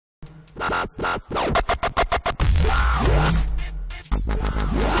Hey,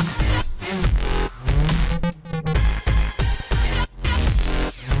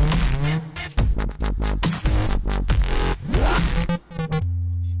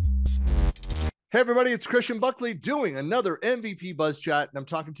 everybody, it's Christian Buckley doing another MVP Buzz Chat, and I'm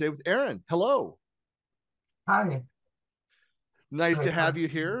talking today with Aaron. Hello. Hi. Nice to have you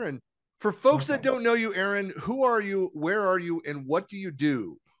here. And for folks that don't know you, Aaron, who are you, where are you, and what do you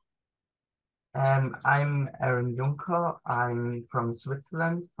do? I'm Aaron Juncker. I'm from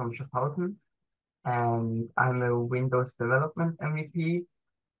Switzerland, from Schaffhausen, and I'm a Windows development MVP,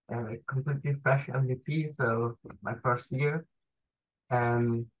 a completely fresh MVP, so my first year.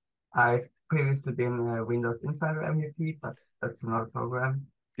 I've previously been a Windows Insider MVP, but that's another program.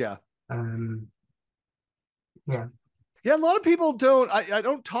 Yeah. Yeah. Yeah, a lot of people don't, I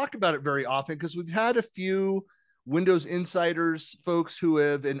don't talk about it very often because we've had a few Windows Insiders folks who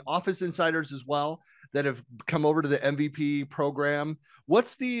have, and Office Insiders as well, that have come over to the MVP program.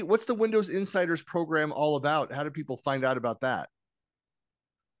 What's the Windows Insiders program all about? How do people find out about that?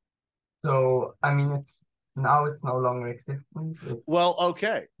 So, I mean, it's no longer existent. Well,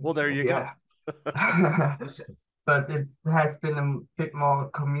 okay. Well, there you go. But it has been a bit more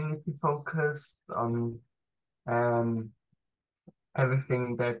community focused on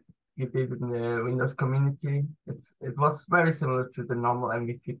everything that you did in the Windows community. It was very similar to the normal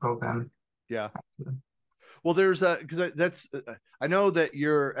MVP program. Yeah. Well, there's because that's I know that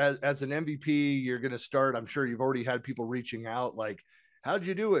you're as an MVP, you're going to start. I'm sure you've already had people reaching out like, how'd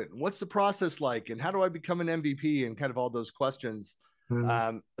you do it? What's the process like? And how do I become an MVP? And kind of all those questions.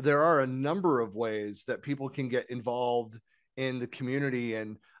 There are a number of ways that people can get involved in the community.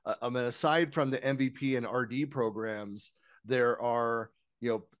 And aside from the MVP and RD programs, there are,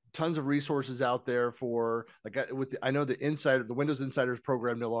 tons of resources out there for I know the Windows Insiders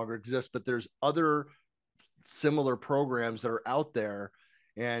program no longer exists, but there's other similar programs that are out there.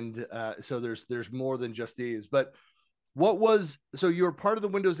 And so there's more than just these, but so you were part of the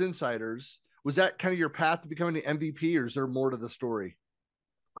Windows Insiders. Was that kind of your path to becoming an MVP, or is there more to the story?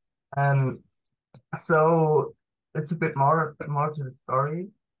 So it's a bit more to the story.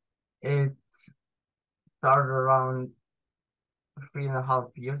 It started around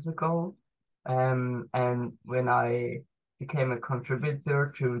 3.5 years ago. And when I became a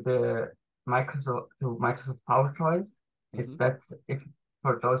contributor to the Microsoft PowerChoice, if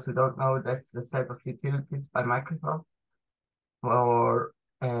for those who don't know, that's a set of utilities by Microsoft for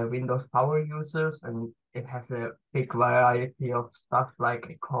Windows Power users, and it has a big variety of stuff like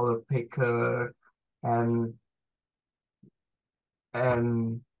a color picker and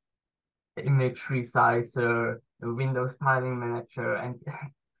image resizer, a Windows tiling manager, and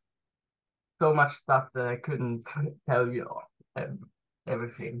so much stuff that I couldn't tell you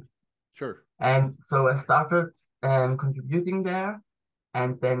everything. Sure. And so I started contributing there,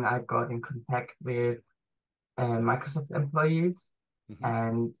 and then I got in contact with Microsoft employees,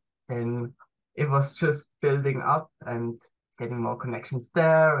 and then it was just building up and getting more connections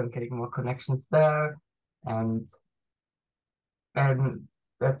there and getting more connections there, and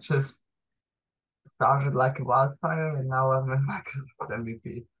that just started like a wildfire, and now I'm a Microsoft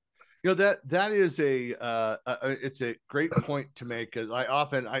MVP. That is it's a great point to make, because I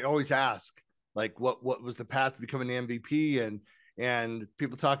always ask, like, what was the path to becoming an MVP, and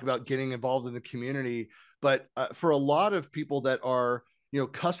people talk about getting involved in the community, but for a lot of people that are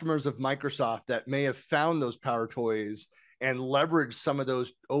customers of Microsoft that may have found those power toys and leveraged some of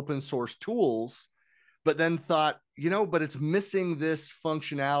those open source tools, but then thought, but it's missing this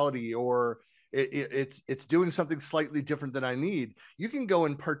functionality, or it's doing something slightly different than I need. You can go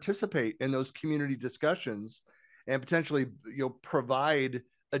and participate in those community discussions and potentially provide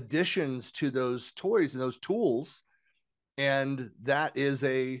additions to those toys and those tools. And that is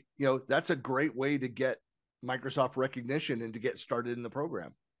that's a great way to get Microsoft recognition and to get started in the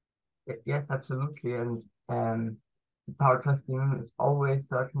program. Yes, absolutely. And the PowerTrust team is always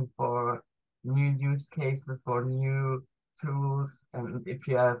searching for new use cases, for new tools. And if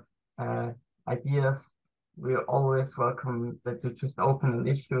you have ideas, we're always welcome that you just open an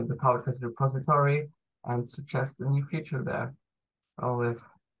issue in the PowerTrust repository and suggest a new feature there. Always.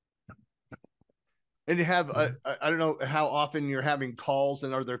 And you have, I don't know how often you're having calls,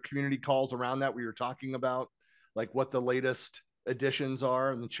 and are there community calls around that where you're talking about like what the latest additions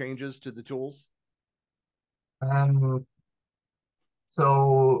are and the changes to the tools?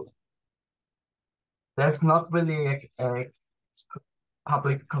 So there's not really a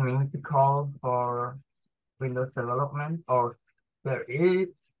public community call for Windows development, or there is,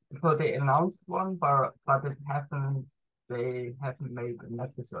 so they announced one, but it hasn't they haven't made an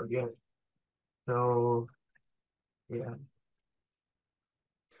episode yet. So yeah.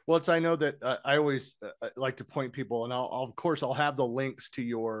 Well, I know that I always like to point people, and of course I'll have the links to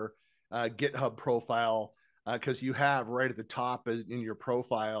your GitHub profile because you have right at the top in your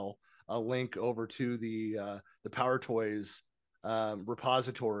profile a link over to the Power Toys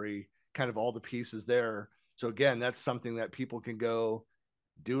repository, kind of all the pieces there. So again, that's something that people can go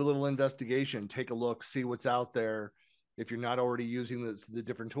do a little investigation, take a look, see what's out there. If you're not already using the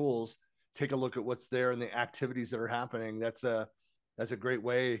different tools, take a look at what's there and the activities that are happening. That's a great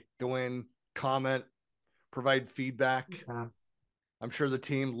way. Go in, comment, provide feedback. Yeah. I'm sure the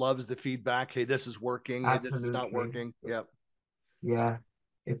team loves the feedback. Hey, this is working. Hey, this is not working. Yep. Yeah.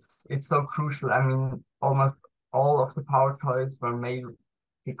 It's so crucial. I mean, almost all of the Power Toys were made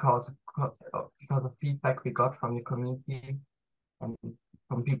because of feedback we got from the community and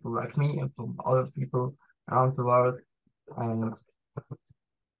from people like me and from other people around the world. And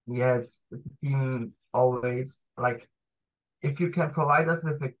yeah, the team always like, if you can provide us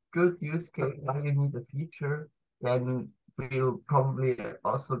with a good use case why you need a feature, then we'll probably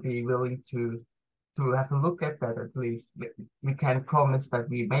also be willing to have a look at that at least. We can't promise that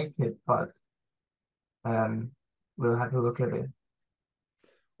we make it, but we'll have a look at it.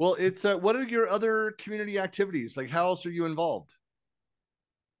 Well, it's what are your other community activities? Like, how else are you involved?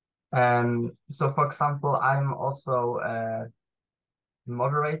 So for example, I'm also a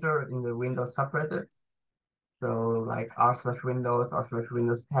moderator in the Windows subreddit. So like r/Windows,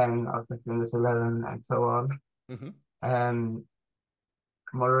 r/Windows 10, r/Windows 11, and so on. Mm-hmm.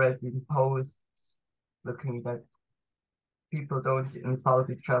 Moderating posts, looking that people don't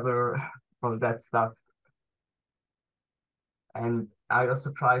insult each other, all that stuff. And I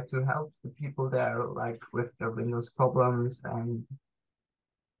also try to help the people there, like with their Windows problems and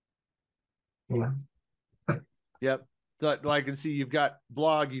yeah. Yep. So I can see you've got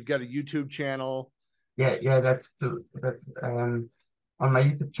blog, you've got a YouTube channel. Yeah, that's true. On my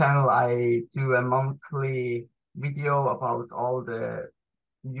YouTube channel, I do a monthly video about all the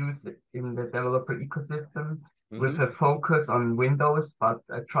news in the developer ecosystem with a focus on Windows, but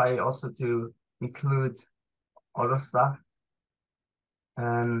I try also to include other stuff.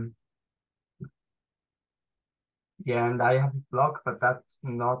 Yeah, and I have a blog, but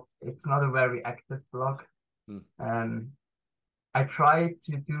it's not a very active blog. I try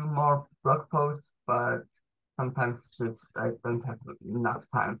to do more blog posts, but sometimes just I don't have enough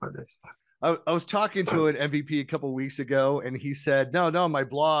time for this. I was talking to an MVP a couple of weeks ago, and he said, "No, my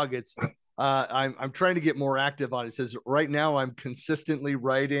blog. It's I'm trying to get more active on it." It says right now I'm consistently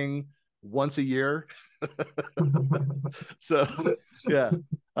writing once a year. So yeah,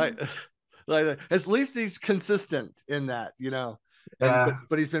 at least he's consistent in that, you know. And Yeah.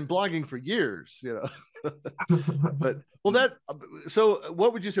 but he's been blogging for years, you know. But well, so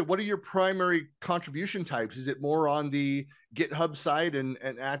what would you say? What are your primary contribution types? Is it more on the GitHub side and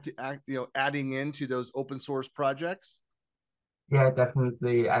adding into those open source projects? Yeah,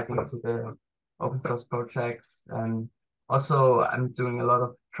 definitely adding to the open source projects. And also I'm doing a lot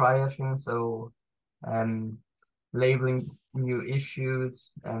of triaging, so labeling new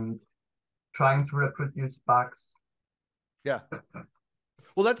issues and trying to reproduce bugs. Yeah.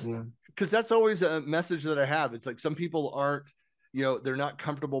 Well, that's because that's always a message that I have. It's like some people aren't, they're not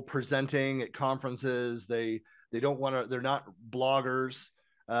comfortable presenting at conferences. They don't want to, they're not bloggers.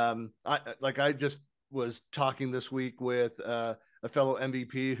 I just was talking this week with a fellow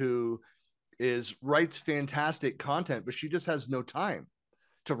MVP who writes fantastic content, but she just has no time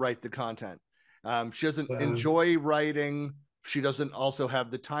to write the content. She doesn't enjoy writing. She doesn't also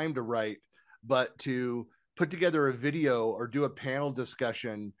have the time to write, but to put together a video or do a panel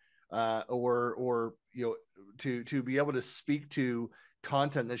discussion or to be able to speak to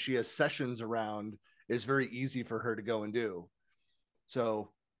content that she has sessions around is very easy for her to go and do.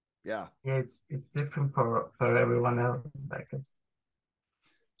 So yeah, it's different for everyone else, I guess.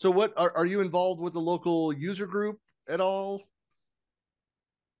 So what are you involved with the local user group at all?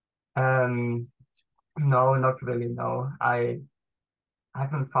 No, not really. No, I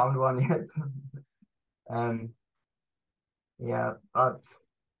haven't found one yet. Yeah, but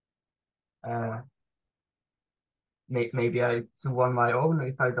maybe I do one my own.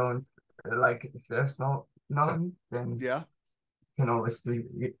 If I don't like, if there's none, then yeah, you can always do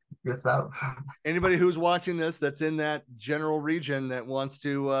it yourself. Anybody who's watching this that's in that general region that wants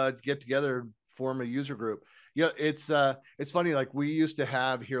to get together, form a user group. Yeah, it's funny. Like we used to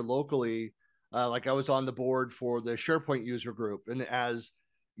have here locally, like I was on the board for the SharePoint user group, and as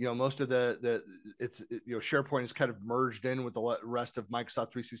most of SharePoint is kind of merged in with the rest of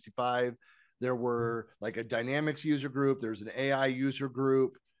Microsoft 365. There were like a Dynamics user group. There's an AI user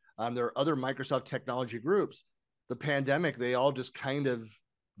group. There are other Microsoft technology groups. The pandemic, they all just kind of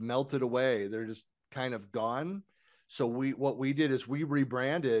melted away. They're just kind of gone. So what we did is we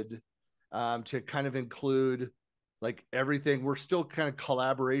rebranded to kind of include like everything. We're still kind of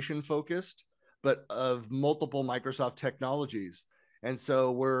collaboration focused, but of multiple Microsoft technologies. And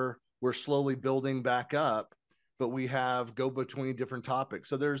so we're slowly building back up, but we have go between different topics.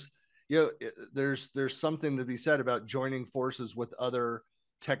 So there's something to be said about joining forces with other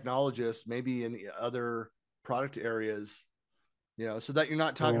technologists, maybe in other product areas, so that you're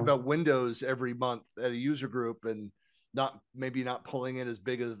not talking about Windows every month at a user group and not pulling in as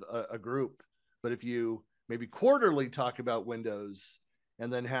big as a group. But if you maybe quarterly talk about Windows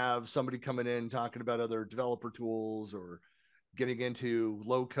and then have somebody coming in talking about other developer tools or getting into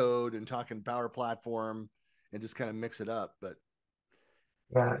low code and talking Power Platform and just kind of mix it up. But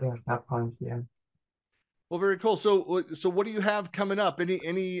yeah, that point, yeah. well, very cool. So what do you have coming up? Are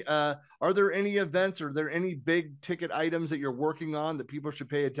there any events? Are there any big ticket items that you're working on that people should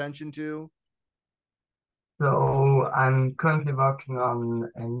pay attention to? So I'm currently working on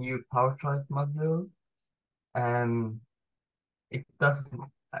a new power choice module. It doesn't,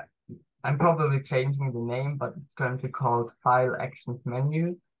 I'm probably changing the name, but it's currently called File Actions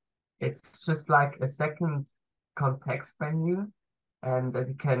Menu. It's just like a second context menu, and that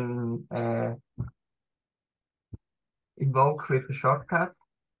you can invoke with a shortcut,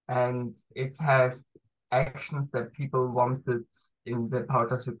 and it has actions that people wanted in the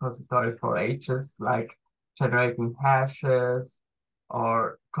PowerTools repository for ages, like generating hashes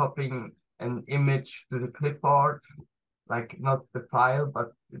or copying an image to the clipboard, like not the file,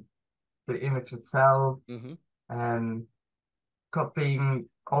 but the image itself, Mm-hmm. and copying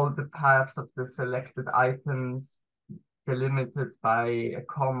all the paths of the selected items delimited by a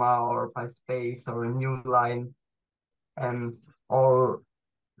comma or by space or a new line, and all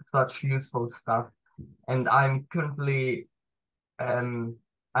such useful stuff. And I'm currently,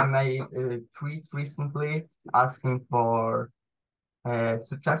 I made a tweet recently asking for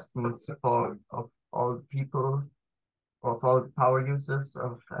suggestions of all people, of all the power users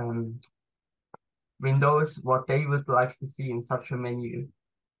of Windows, what they would like to see in such a menu.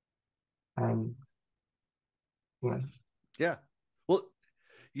 And yeah. Yeah. Well,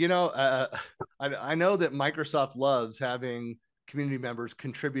 I know that Microsoft loves having community members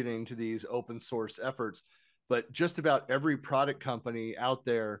contributing to these open source efforts, but just about every product company out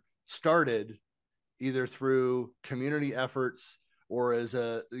there started either through community efforts or as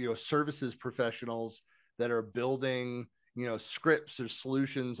services professionals that are building scripts or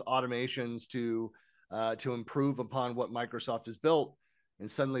solutions, automations to improve upon what Microsoft has built, and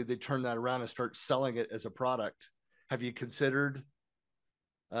suddenly they turn that around and start selling it as a product. Have you considered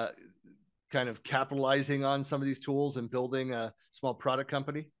uh, kind of capitalizing on some of these tools and building a small product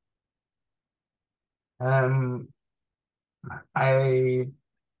company? Um, I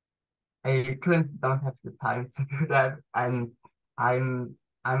I currently don't have the time to do that, and I'm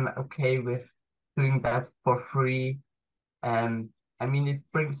I'm okay with doing that for free. And I mean, it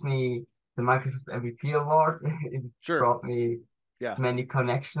brings me the Microsoft MVP award. It Sure. brought me Yeah. many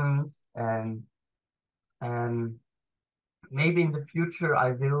connections, and maybe in the future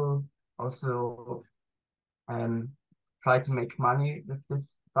I will also um try to make money with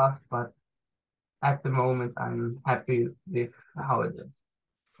this stuff. But at the moment, I'm happy with how it is.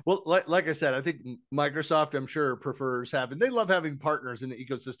 Well, like I said, I think Microsoft, I'm sure, prefers they love having partners in the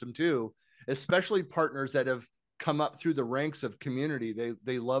ecosystem too, especially partners that have come up through the ranks of community.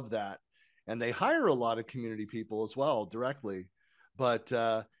 They love that. And they hire a lot of community people as well directly. But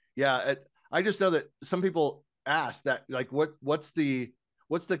yeah, I just know that some people ask that, like, what's the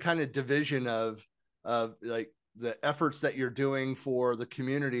kind of division of like the efforts that you're doing for the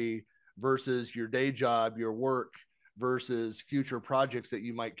community versus your day job, your work, versus future projects that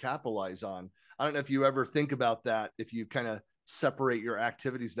you might capitalize on. I don't know if you ever think about that, if you kind of separate your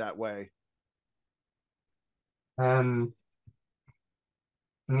activities that way. Um,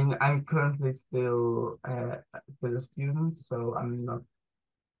 I mean, I'm currently still a student, so I'm not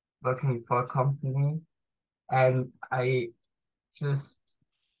working for a company, and I just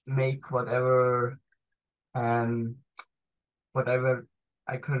make um whatever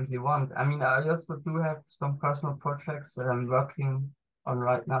I currently want. I mean, I also do have some personal projects that I'm working on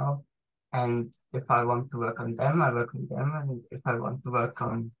right now, and if I want to work on them, I work on them, and if I want to work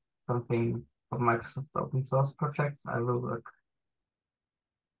on something for Microsoft open source projects, I will work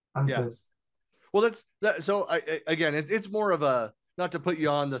on Yeah. this. Well, that's that. So again, it's more of a, not to put you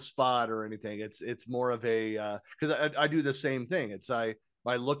on the spot or anything. It's more of a, because I do the same thing.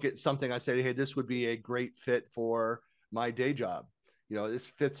 I look at something, I say, hey, this would be a great fit for my day job. You know, this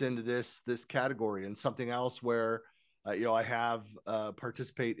fits into this category. And something else where, you know, I have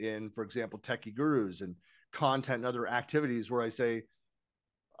participate in, for example, Techie Gurus and content and other activities where I say,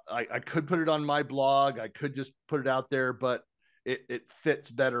 I could put it on my blog, I could just put it out there, but it fits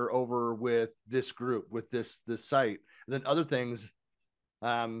better over with this group, with this site. And then other things,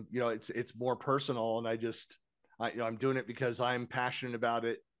 you know, it's more personal, and you know, I'm doing it because I'm passionate about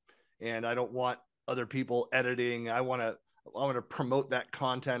it, and I don't want other people editing. I want to promote that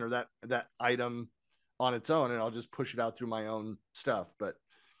content or that item on its own, and I'll just push it out through my own stuff. But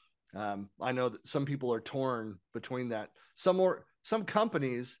I know that some people are torn between that. Some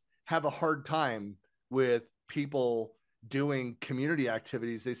companies have a hard time with people doing community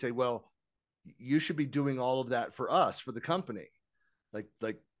activities. They say, well, you should be doing all of that for us, for the company. Like,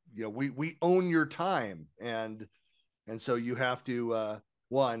 you know, we own your time. And so you have to,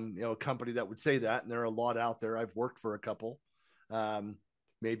 one, you know, a company that would say that, and there are a lot out there. I've worked for a couple,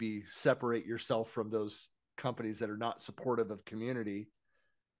 maybe separate yourself from those companies that are not supportive of community.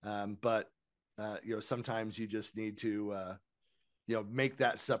 But you know, sometimes you just need to, you know, make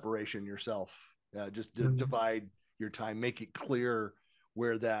that separation yourself. Just divide your time, make it clear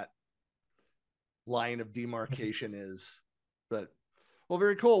where that line of demarcation is. But, well,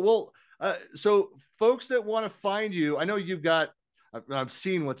 very cool. Well, so folks that want to find you, I know you've got, I've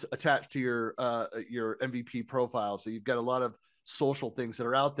seen what's attached to your MVP profile. So you've got a lot of social things that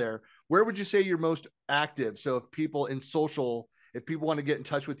are out there. Where would you say you're most active? So if people want to get in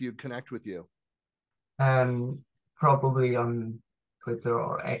touch with you, connect with you. Probably on Twitter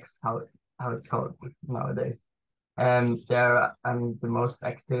or X, how it's called nowadays. There I'm the most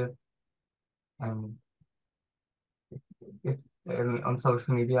active, and on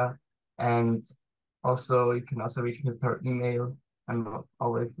social media, and also you can also reach me per email. I'm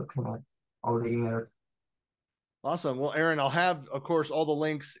always looking at all the emails. Awesome. Well, Aaron, I'll have, of course, all the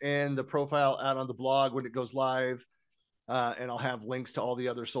links and the profile out on the blog when it goes live. And I'll have links to all the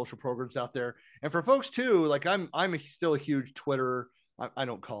other social programs out there. And for folks too, like I'm still a huge Twitter. I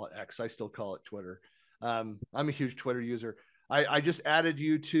don't call it X. I still call it Twitter. I'm a huge Twitter user. I just added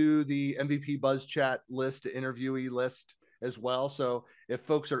you to the MVP Buzz Chat list, interviewee list as well. So if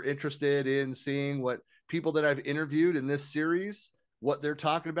folks are interested in seeing what people that I've interviewed in this series, what they're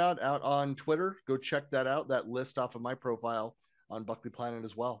talking about out on Twitter, go check that out, that list off of my profile on Buckley Planet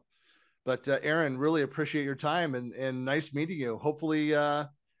as well. But Aaron, really appreciate your time, and nice meeting you. Hopefully I'll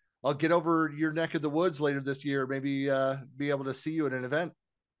get over your neck of the woods later this year, maybe be able to see you at an event.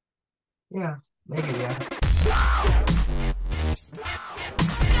 Yeah, maybe, yeah.